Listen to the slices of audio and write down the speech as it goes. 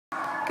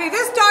Okay,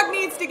 this dog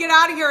needs to get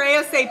out of here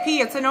ASAP.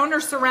 It's an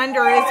owner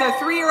surrender. It's a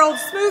 3-year-old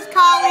smooth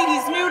collie.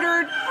 He's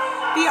neutered.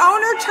 The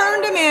owner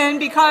turned him in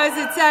because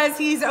it says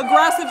he's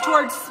aggressive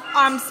towards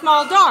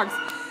small dogs.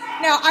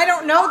 Now, I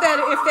don't know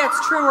that if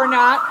that's true or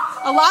not.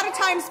 A lot of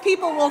times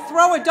people will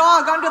throw a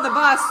dog under the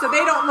bus so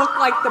they don't look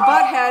like the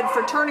butthead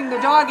for turning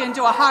the dog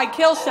into a high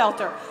kill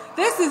shelter.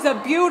 This is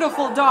a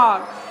beautiful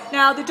dog.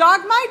 Now, the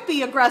dog might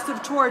be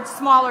aggressive towards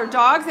smaller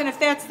dogs, and if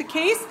that's the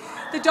case,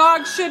 the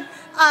dog should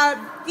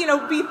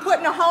be put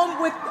in a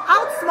home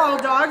without small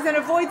dogs and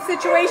avoid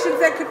situations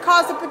that could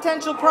cause a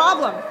potential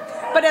problem.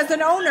 But as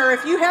an owner,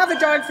 if you have a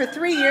dog for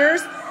 3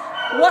 years,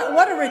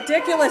 what a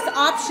ridiculous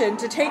option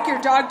to take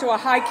your dog to a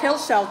high kill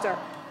shelter.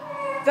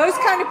 Those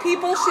kind of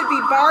people should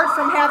be barred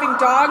from having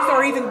dogs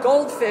or even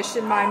goldfish,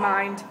 in my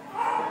mind.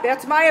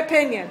 That's my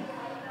opinion.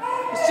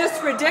 It's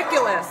just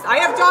ridiculous. I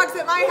have dogs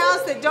at my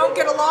house that don't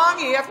get along,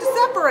 and you have to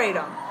separate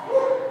them.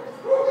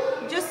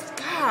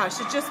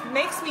 Gosh, it just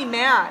makes me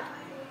mad.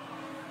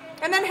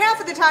 And then half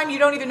of the time you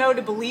don't even know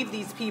to believe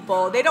these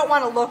people. They don't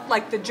want to look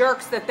like the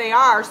jerks that they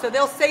are, so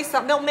they'll say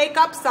something, they'll make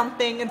up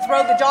something and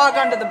throw the dog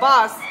under the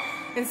bus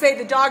and say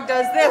the dog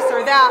does this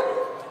or that,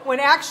 when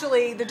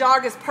actually the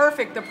dog is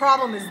perfect. The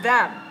problem is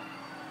them.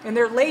 And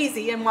they're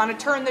lazy and want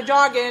to turn the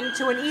dog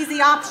into an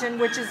easy option,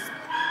 which is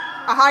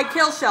a high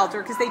kill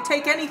shelter, because they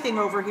take anything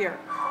over here.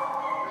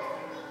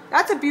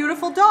 That's a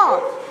beautiful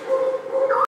dog.